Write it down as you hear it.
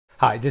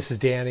Hi, this is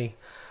Danny.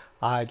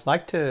 I'd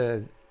like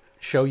to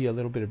show you a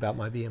little bit about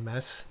my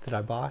BMS that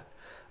I bought.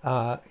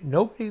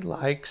 Nobody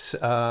likes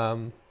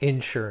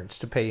insurance,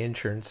 to pay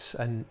insurance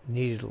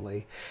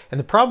unneededly. And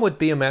the problem with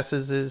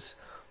BMSs is,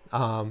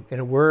 in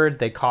a word,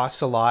 they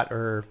cost a lot,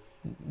 or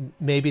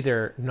maybe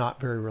they're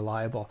not very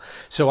reliable.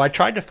 So I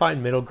tried to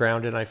find middle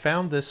ground, and I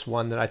found this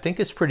one that I think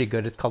is pretty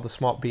good. It's called the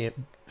Smart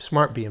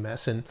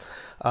BMS, and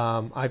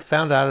I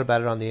found out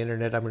about it on the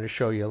internet. I'm going to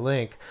show you a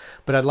link,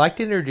 but I'd like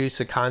to introduce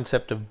the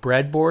concept of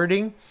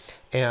breadboarding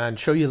and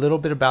show you a little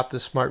bit about the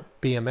Smart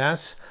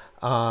BMS,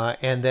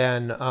 and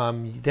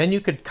then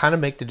you could kind of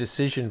make the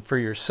decision for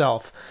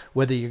yourself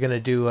whether you're going to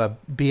do a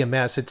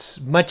BMS. It's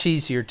much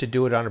easier to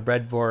do it on a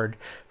breadboard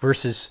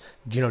versus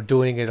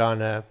doing it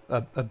on a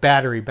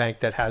battery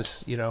bank that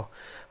has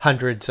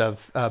hundreds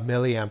of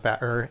amp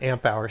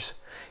hours.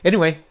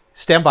 Anyway,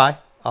 stand by.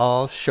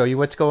 I'll show you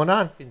what's going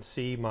on. You can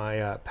see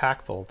my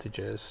pack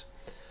voltages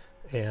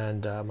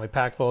and my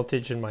pack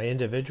voltage and my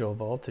individual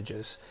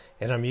voltages,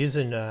 and I'm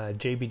using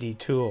JBD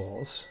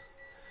tools.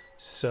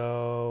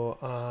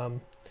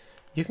 So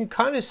you can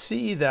kind of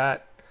see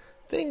that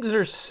things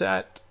are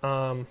set.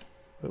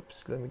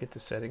 Oops, let me get the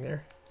setting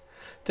there.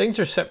 Things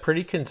are set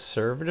pretty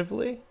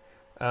conservatively.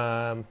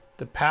 The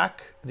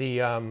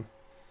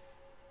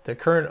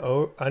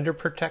current under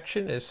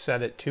protection is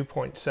set at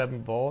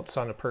 2.7 volts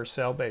on a per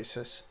cell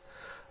basis.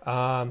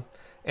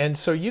 And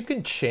so you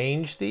can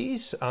change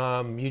these.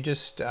 You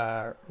just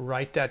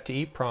write that to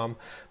eprom,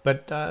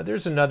 but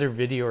there's another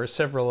video or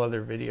several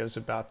other videos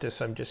about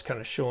this. I'm just kind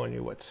of showing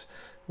you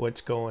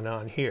what's going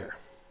on here.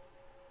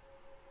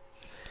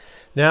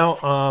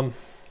 Now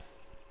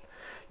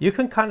you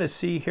can kind of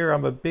see here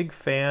I'm a big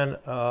fan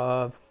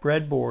of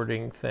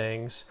breadboarding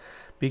things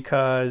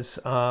because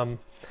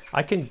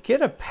I can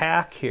get a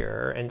pack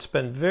here and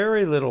spend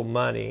very little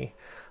money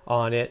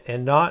on it,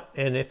 and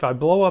if I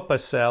blow up a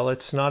cell,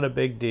 it's not a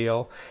big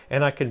deal,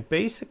 and I can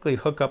basically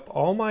hook up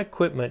all my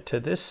equipment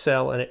to this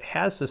cell, and it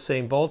has the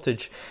same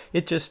voltage.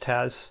 It just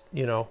has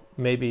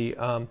maybe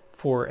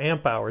 4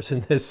 amp hours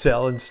in this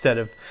cell instead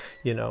of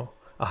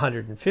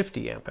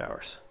 150 amp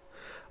hours.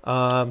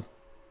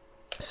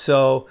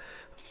 So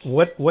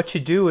what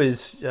you do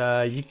is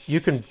you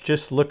can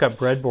just look up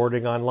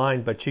breadboarding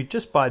online, but you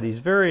just buy these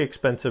very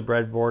expensive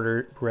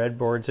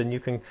breadboards, and you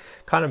can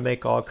kind of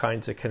make all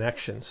kinds of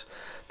connections.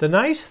 The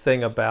nice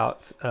thing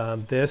about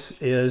this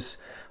is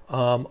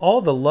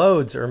all the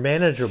loads are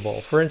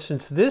manageable. For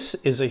instance, this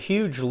is a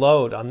huge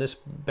load on this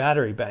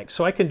battery bank,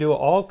 so I can do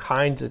all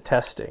kinds of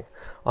testing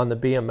on the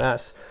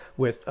BMS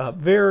with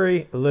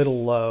very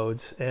little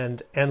loads,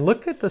 and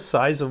look at the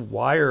size of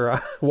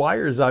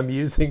wires I'm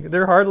using.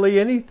 They're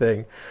hardly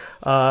anything.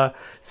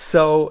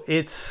 So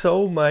it's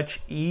so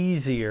much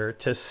easier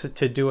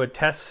to do a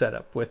test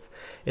setup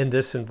in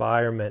this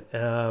environment,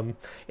 and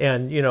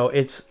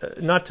it's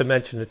not to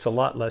mention it's a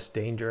lot less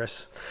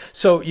dangerous.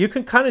 So you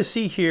can kind of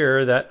see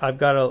here that I've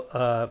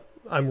got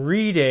I'm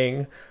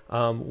reading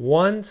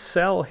 1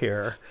 cell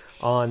here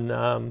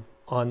on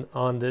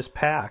this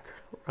pack.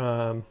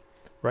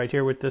 Right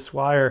here with this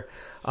wire.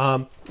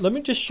 Let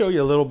me just show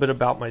you a little bit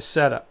about my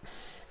setup.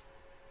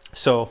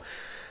 So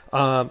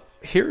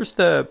here's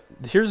a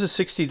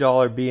 $60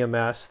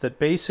 BMS that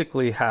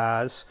basically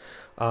has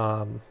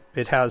an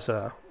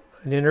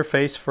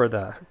interface for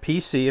the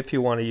PC if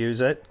you want to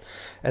use it,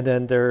 and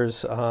then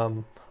there's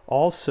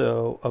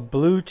also a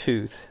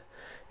Bluetooth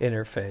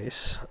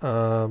interface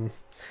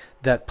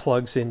that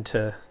plugs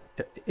into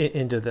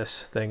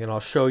this thing, and I'll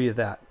show you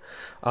that.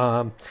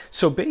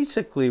 So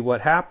basically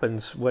what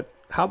happens,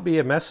 how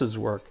BMSs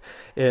work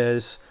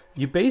is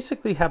you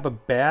basically have a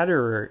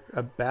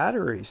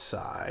battery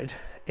side,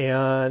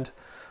 and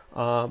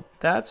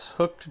that's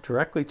hooked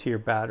directly to your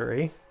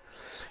battery,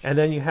 and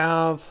then you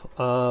have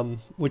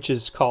which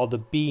is called the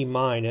B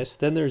minus,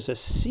 then there's a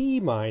C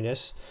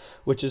minus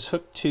which is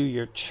hooked to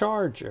your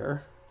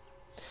charger,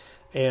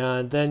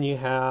 and then you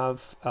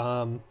have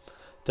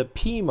the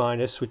P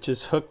minus which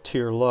is hooked to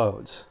your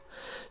loads.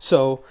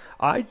 So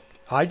I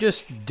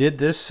just did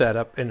this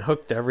setup and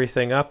hooked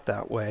everything up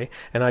that way,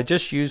 and I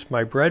just used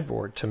my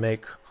breadboard to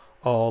make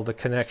all the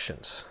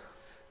connections.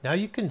 Now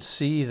you can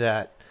see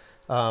that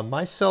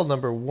my cell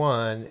number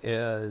 1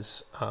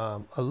 is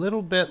a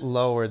little bit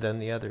lower than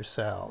the other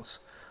cells,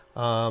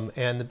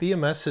 and the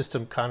BMS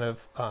system kind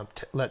of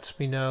lets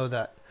me know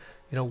that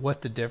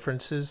what the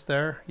difference is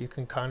there. You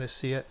can kind of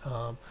see it.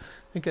 I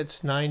think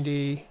it's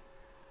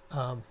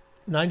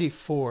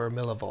 94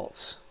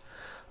 millivolts.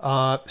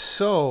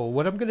 So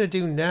what I'm going to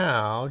do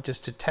now,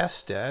 just to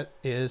test it,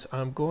 is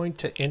I'm going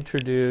to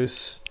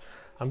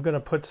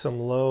put some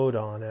load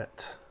on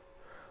it.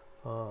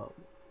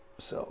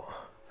 So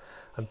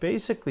I'm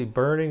basically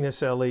burning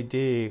this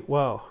LED.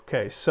 Whoa,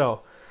 okay,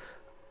 so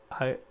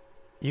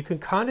you can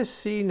kind of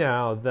see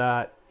now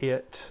that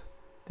the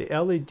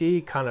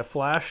LED kind of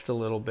flashed a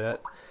little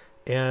bit,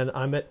 and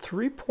I'm at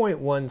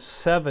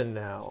 3.17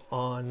 now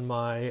on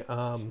my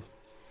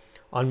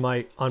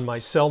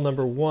cell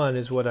number 1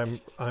 is what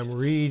I'm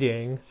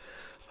reading,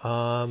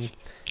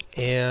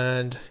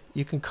 and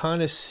you can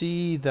kind of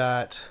see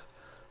that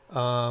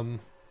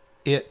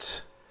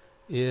it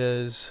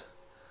is,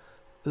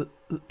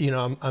 you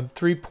know, I'm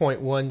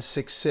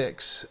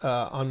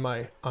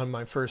 3.166 on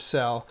my first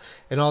cell,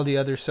 and all the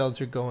other cells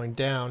are going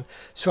down.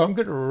 So I'm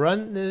going to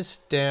run this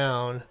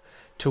down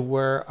to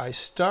where I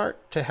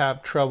start to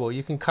have trouble.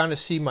 You can kind of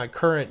see my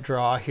current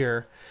draw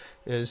here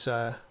is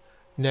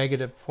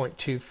negative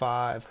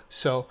 0.25.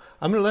 So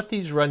I'm going to let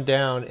these run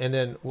down, and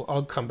then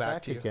I'll come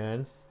back to you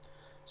again.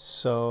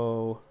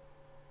 So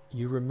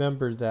you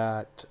remember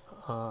that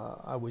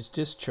I was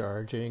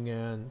discharging,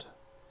 and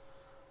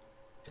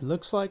it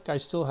looks like I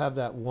still have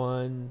that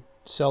one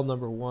cell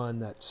number 1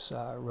 that's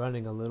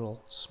running a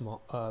little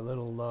small,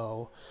 little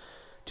low.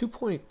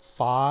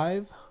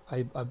 2.5,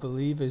 I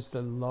believe, is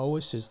the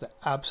lowest, is the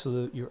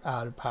absolute, you're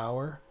out of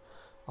power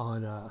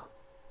on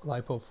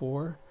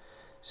LiFePO4.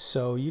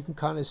 So you can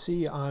kind of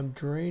see I'm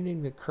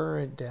draining the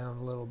current down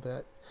a little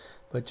bit.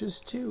 But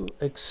just to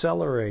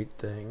accelerate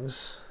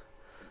things,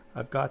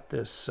 I've got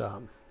this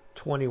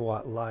 20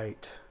 watt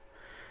light,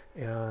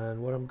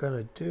 and what I'm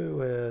going to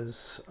do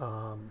is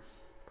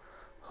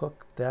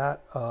hook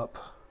that up.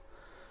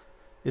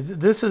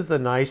 This is the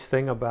nice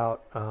thing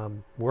about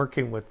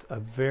working with a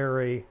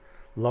very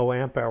low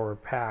amp hour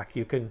pack.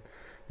 You can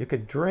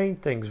drain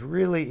things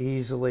really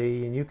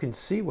easily, and you can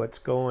see what's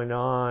going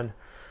on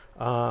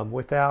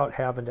without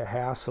having to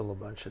hassle a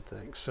bunch of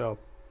things. So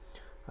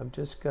I'm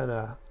just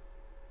gonna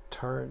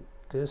turn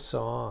this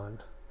on,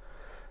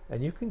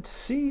 and you can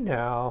see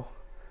now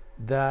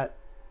that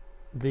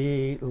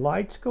the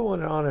light's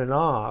going on and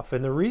off,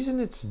 and the reason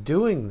it's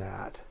doing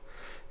that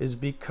is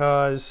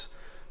because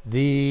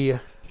the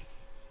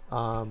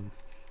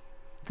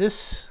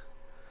this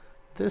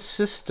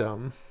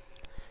system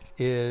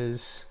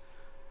is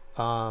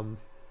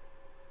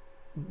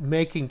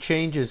making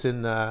changes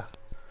in the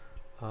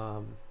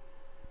let's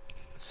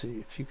see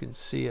if you can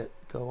see it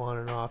go on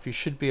and off. You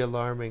should be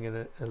alarming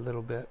in a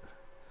little bit.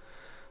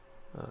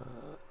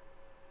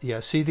 Yeah,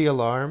 see the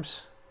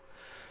alarms?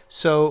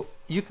 So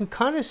you can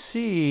kind of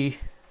see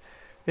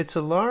it's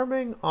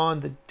alarming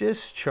on the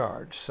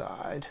discharge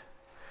side,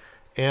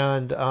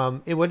 and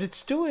what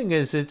it's doing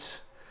is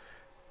it's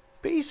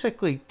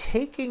basically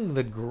taking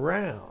the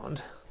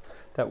ground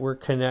that we're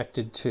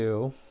connected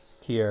to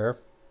here,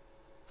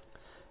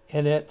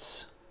 and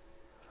it's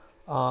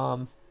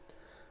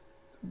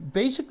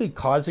basically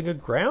causing a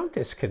ground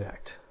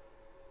disconnect.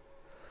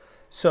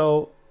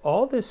 So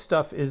all this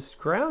stuff is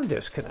ground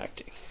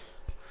disconnecting.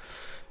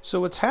 So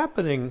what's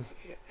happening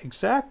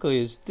exactly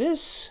is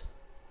this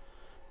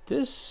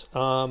is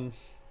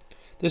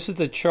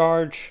the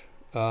charge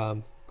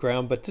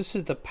ground, but this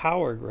is the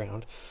power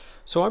ground.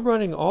 So I'm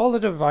running all the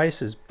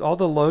devices, all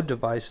the load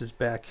devices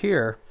back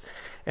here,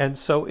 and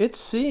so it's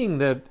seeing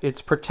that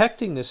it's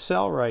protecting the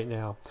cell right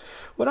now.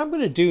 What I'm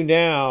going to do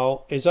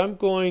now is I'm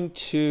going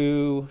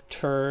to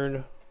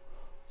turn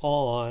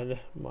on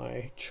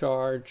my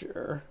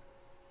charger,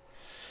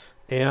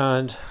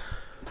 and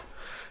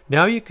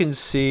now you can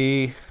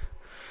see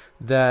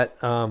that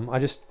I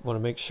just want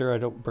to make sure I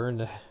don't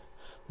burn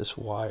this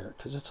wire,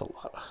 because it's a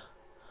lot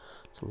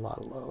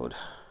of load.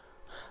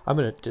 I'm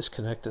going to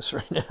disconnect this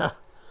right now.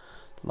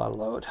 A lot of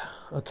load.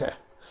 Okay.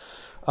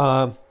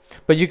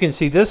 But you can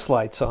see this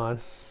light's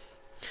on,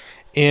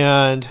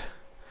 and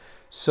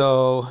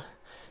so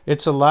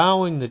it's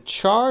allowing the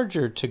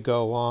charger to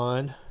go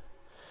on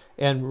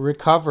and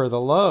recover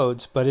the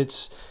loads, but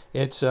it's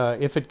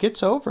if it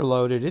gets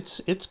overloaded,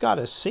 it's got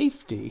a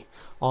safety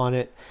on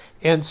it.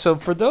 And so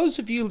for those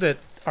of you that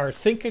are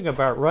thinking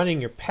about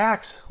running your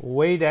packs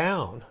way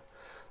down,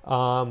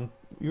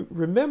 you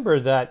remember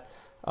that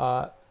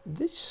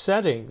these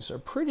settings are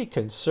pretty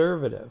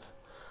conservative.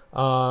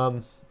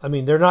 I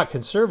mean, they're not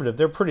conservative;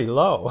 they're pretty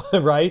low,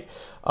 right?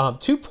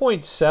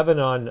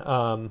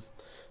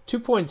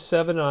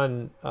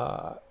 2.7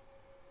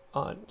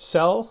 on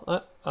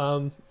cell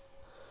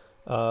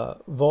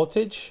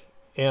voltage,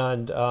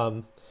 and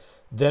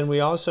then we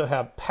also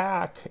have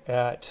pack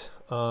at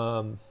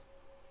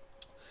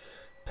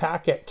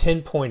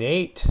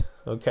 10.8.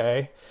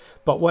 Okay,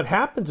 but what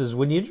happens is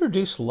when you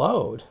introduce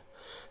load,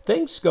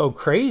 things go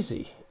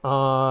crazy.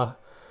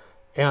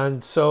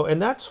 And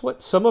that's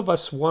what some of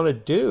us want to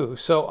do.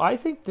 So I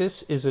think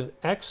this is an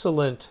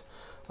excellent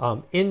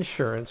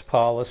insurance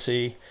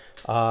policy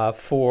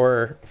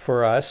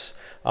for us.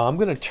 I'm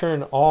going to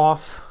turn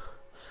off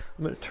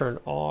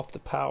the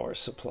power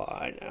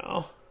supply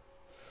now.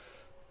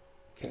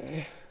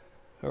 Okay.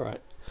 All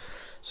right.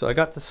 So I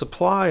got the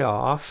supply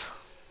off,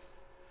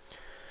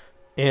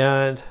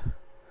 and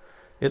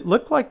it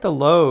looked like the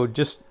load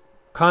just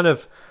kind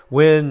of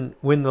when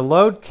the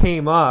load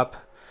came up,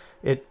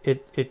 it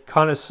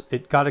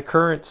got a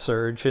current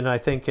surge, and I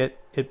think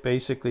it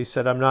basically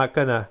said, I'm not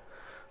gonna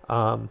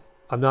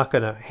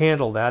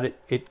handle that.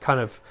 It kind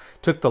of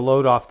took the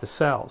load off the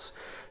cells.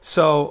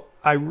 So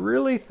I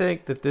really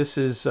think that this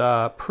is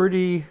a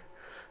pretty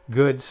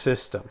good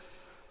system.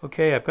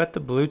 Okay, I've got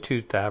the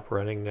Bluetooth app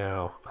running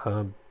now.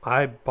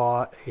 I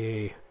bought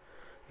a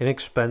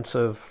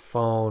inexpensive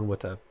phone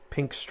with a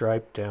pink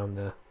stripe down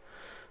the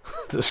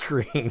the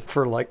screen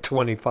for like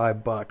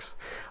 25 bucks.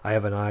 I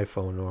have an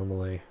iPhone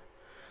normally,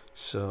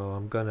 so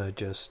I'm gonna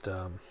just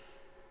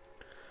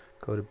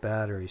go to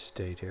battery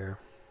state here,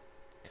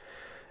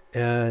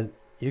 and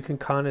you can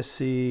kind of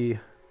see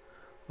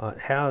it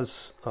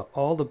has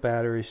all the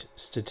battery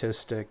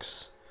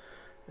statistics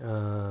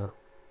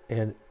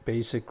and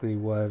basically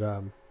what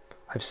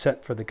I've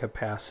set for the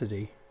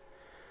capacity,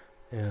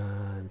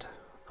 and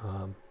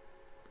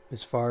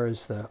as far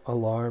as the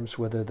alarms,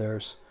 whether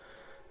there's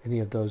any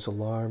of those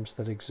alarms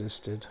that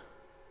existed.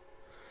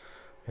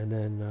 And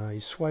then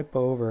you swipe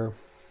over,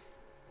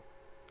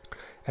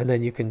 and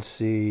then you can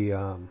see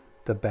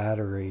the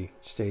battery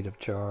state of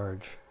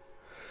charge,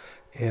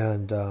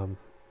 and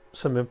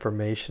some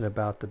information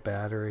about the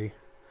battery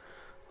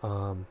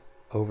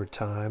over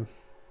time,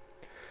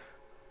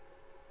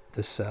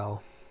 the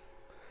cell,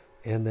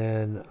 and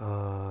then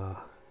you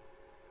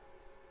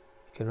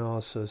can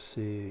also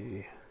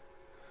see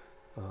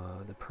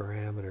the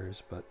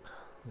parameters, but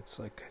looks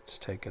like it's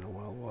taken a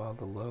while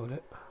to load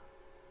it.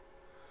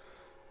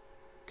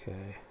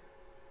 Okay.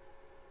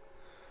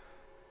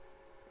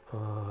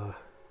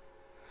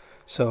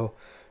 So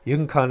you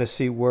can kind of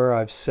see where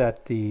I've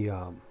set the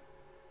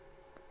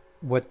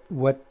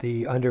what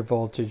the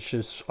undervoltage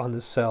is on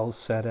the cells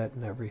set at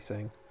and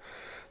everything.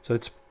 So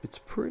it's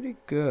pretty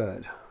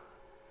good.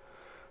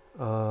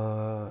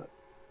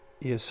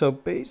 Yeah, so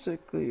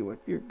basically what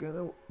you're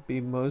gonna be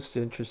most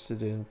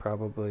interested in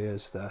probably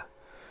is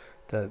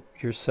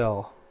your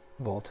cell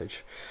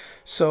voltage.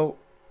 So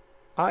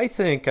I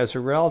think as a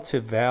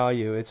relative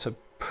value, it's a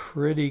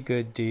pretty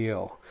good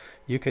deal.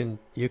 You can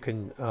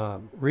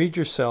read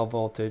your cell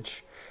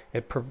voltage.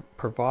 It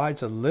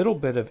provides a little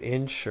bit of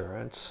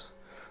insurance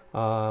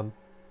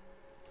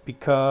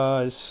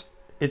because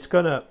it's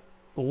going to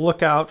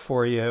look out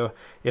for you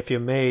if you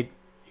made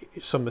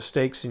some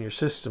mistakes in your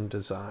system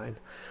design.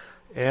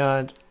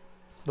 And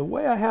the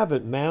way I have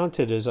it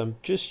mounted is I'm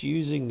just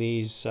using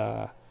these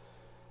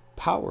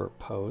power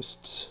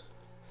posts,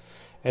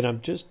 and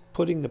I'm just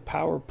putting the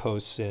power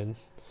posts in,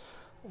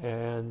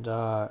 and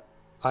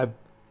I've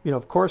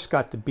of course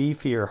got the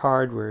beefier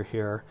hardware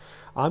here.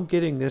 I'm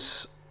getting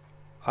this,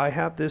 I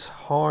have this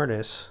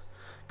harness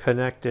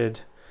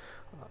connected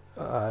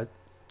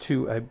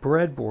to a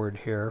breadboard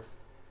here,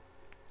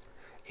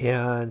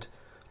 and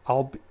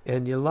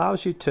it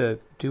allows you to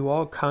do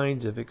all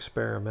kinds of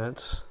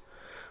experiments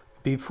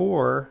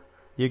before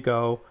you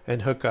go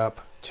and hook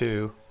up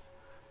to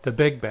the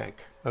big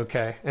bank.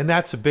 Okay, and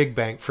that's a big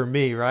bank for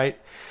me, right?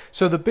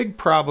 So the big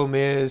problem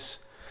is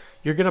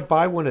you're going to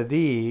buy one of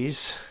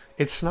these.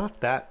 It's not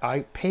that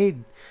I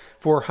paid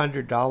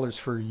 $400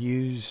 for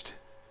used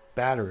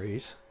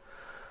batteries,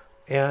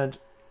 and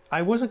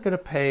I wasn't going to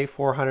pay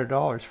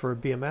 $400 for a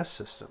BMS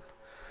system.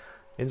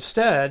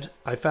 Instead,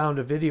 I found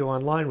a video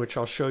online, which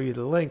I'll show you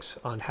the links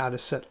on how to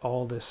set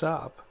all this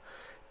up,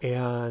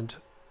 and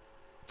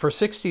for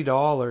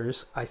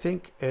 $60, I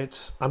think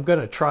I'm going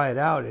to try it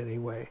out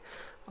anyway.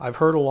 I've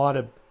heard a lot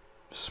of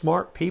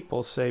smart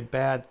people say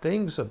bad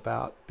things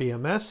about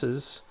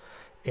BMSs,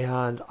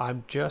 and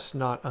I'm just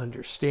not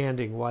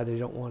understanding why they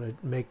don't want to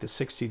make the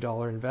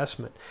 $60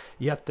 investment.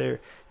 Yet they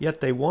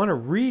want to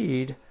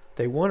read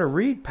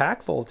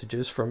pack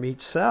voltages from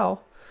each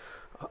cell,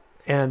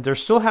 and they're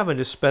still having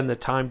to spend the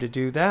time to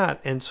do that.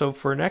 And so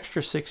for an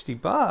extra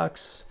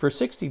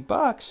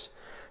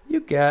 $60, you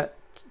get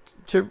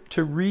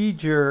to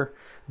read your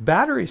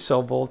battery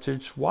cell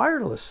voltage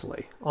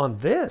wirelessly on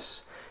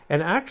this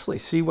and actually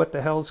see what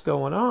the hell's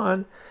going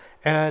on.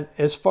 And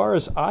as far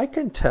as I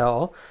can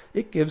tell,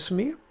 it gives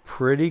me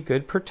pretty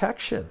good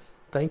protection.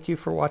 Thank you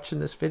for watching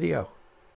this video.